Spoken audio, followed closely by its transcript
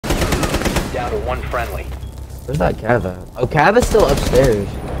down to one friendly. Where's that Cav at? Oh, Cav is still upstairs.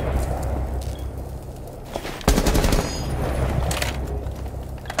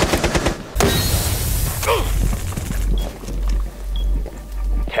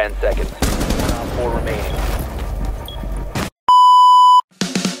 Ten seconds. 4 remaining.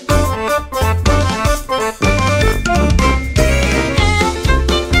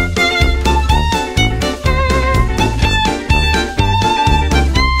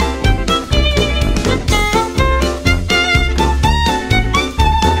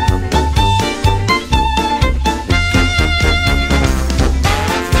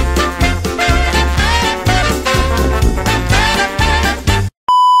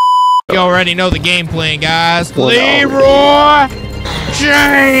 You already know the game plan, guys.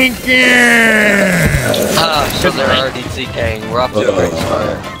 𝓕𝓻𝓮𝓪𝓴���! So they're already TKing. We're off to a great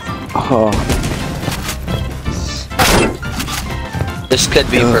start. Oh. This could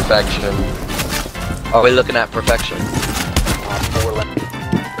be perfection. Are we looking at perfection?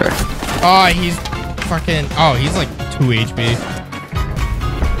 Oh, he's fucking. Oh, he's like 2 HP.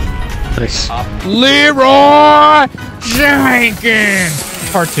 Nice.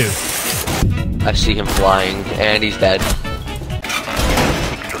 𝓕𝓻𝓮𝓪𝓴���! Part 2. I see him flying, and he's dead. 5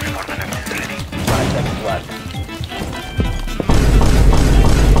 seconds left.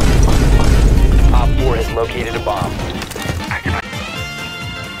 Op 4 has located a bomb.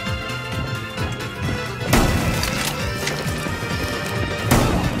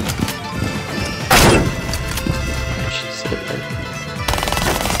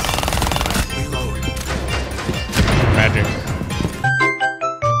 Magic.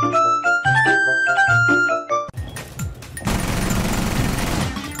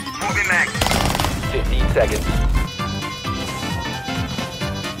 Moving back. 15 seconds.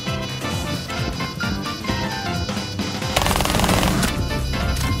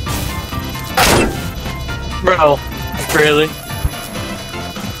 Bro, really?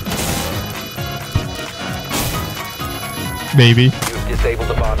 Baby. You've disabled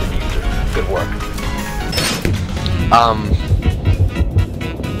the bomb diffuser. Good work.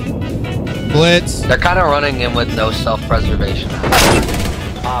 Blitz. They're kind of running in with no self-preservation.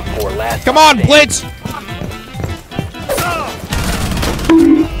 Op 4 last. Come on, Blitz!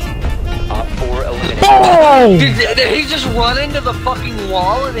 Op 4 eliminated. Boom! Did he just run into the fucking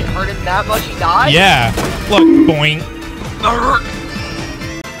wall and it hurt him that much he died? Yeah. Look, boing.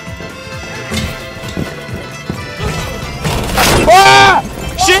 Ah!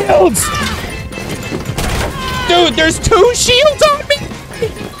 Shields! Dude, there's 2 shields on me!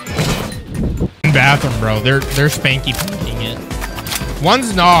 Bathroom, bro. They're spanky panking it.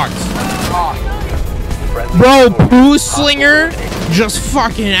 One's knocked. Bro, 𝓕𝓻𝓮𝓪𝓴��� just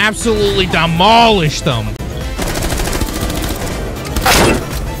fucking absolutely demolished them.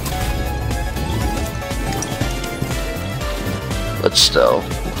 But still.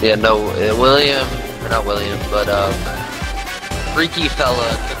 Yeah, no, William, or not William, but freaky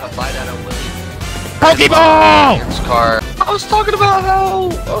fella took a bite out of William's Pokeball! car. I was talking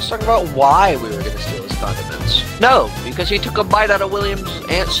about why we were gonna steal his condiments. No, because he took a bite out of William's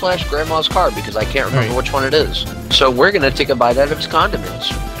aunt/grandma's car because I can't remember which one it is. So we're gonna take a bite out of his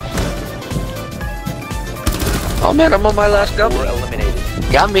condiments. Oh man, I'm on my last gummy. We're eliminated.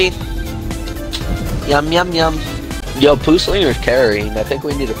 Yummy. Yum yum yum. Yo, 𝓕𝓻𝓮𝓪𝓴𝔂 carrying. I think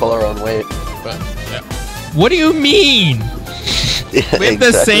we need to pull our own weight. What do you mean? We have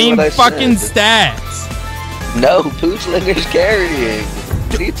the same fucking stats. No, 𝓕𝓻𝓮𝓪𝓴𝔂 carrying.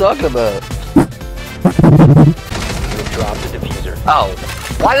 What are you talking about? You've dropped the diffuser. Oh.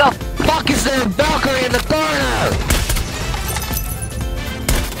 Why the fuck is there a Valkyrie in the corner?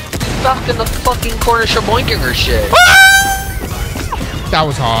 Stuck in the fucking corner shaboinking her shit. That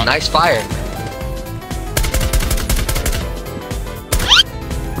was hot. Nice fire.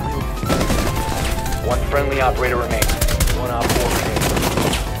 One friendly operator remains. One op 4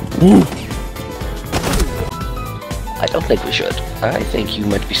 remains. Ooh. I don't think we should. I think you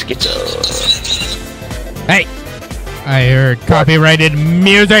might be schizo. Hey, I heard copyrighted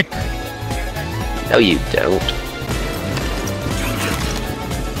music. No, you don't.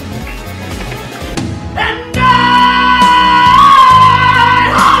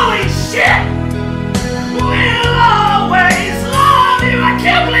 Holy shit! We'll always love you! I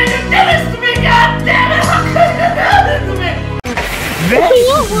can't believe you did this to me! God damn it! How could you do this to me?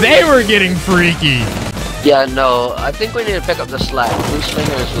 They were getting freaky. Yeah, no, I think we need to pick up the slack.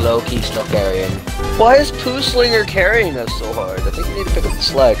 𝓕𝓻𝓮𝓪𝓴𝔂 is low-key still carrying. Why is 𝓕𝓻𝓮𝓪𝓴𝔂 carrying us so hard? I think we need to pick up the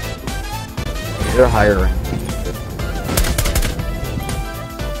slack. They're higher rank.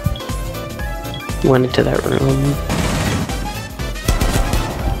 Went into that room.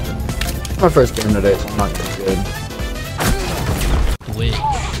 my first game today, so I'm not good. Wait.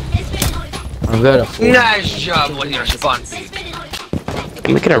 I'm good at 4. Nice job with your spawn peak.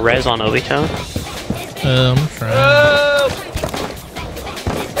 Can we get a res on Obito? I'm trying.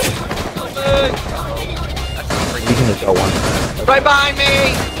 You can just go one. Right behind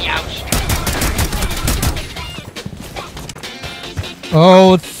me! Ouch.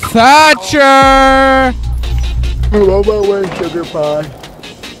 Oh, Thatcher! I'm on my way, sugar pie.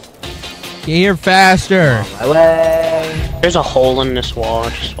 Get here faster. My way. There's a hole in this wall,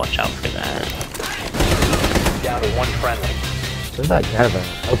 just watch out for that. Down to 1 friendly. Where's that Kava?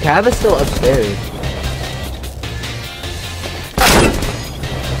 Oh, Kava's still upstairs.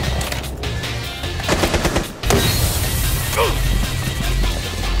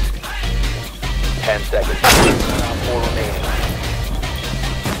 Seconds. 4 remaining.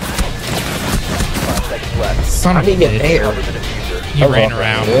 5 seconds left. Son of a How did he get bitch. there? Cover the diffuser. He ran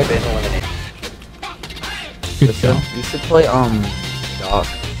around. Good. Been eliminated. Good job. You should play, Doc.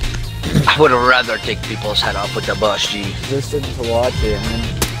 I would rather take people's head off with the bus, G. Just to watch it, and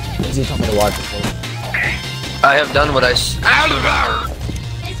then Izzy told me to watch it. So. I have done what I s-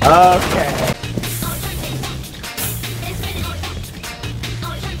 Okay.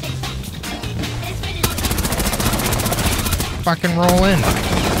 Fucking roll in.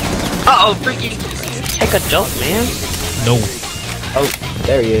 Uh-oh, freaking... Take a joke, man. No. Oh,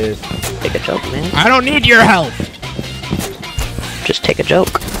 there he is. Take a joke, man. I don't need your help. Just take a joke.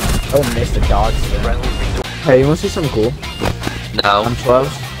 Oh, missed the dogs. Hey, you wanna see something cool? No. I'm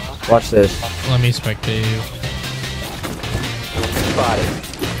 12. Watch this. Let me spectate you.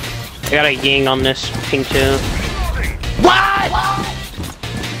 Spotted. I got a ying on this ping too.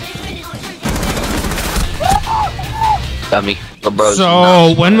 Dummy. LeBron's So,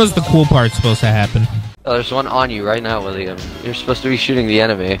 not when smart. was the cool part supposed to happen? Oh, there's one on you right now, William. You're supposed to be shooting the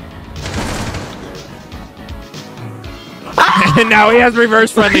enemy. And now he has reverse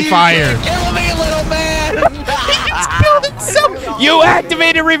friendly fire. Kill me, little man! You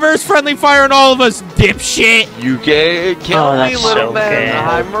activated reverse friendly fire on all of us, dipshit. You can kill Oh, me, that's little so man. good.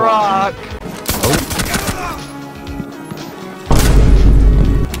 I'm Rock.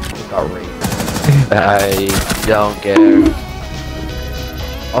 Got raped. I don't care.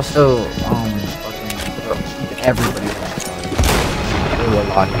 Also, fucking everybody.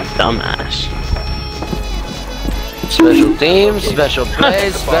 Dumbass. Special teams, special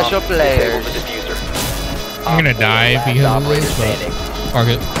plays, special players. The diffuser. I'm gonna die because of this, but fuck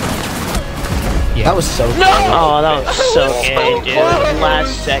it. Yeah. That was so No! Oh, that was so so gay, dude. close.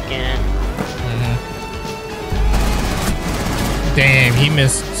 Last second. Damn, he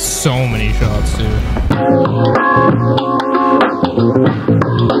missed so many shots too.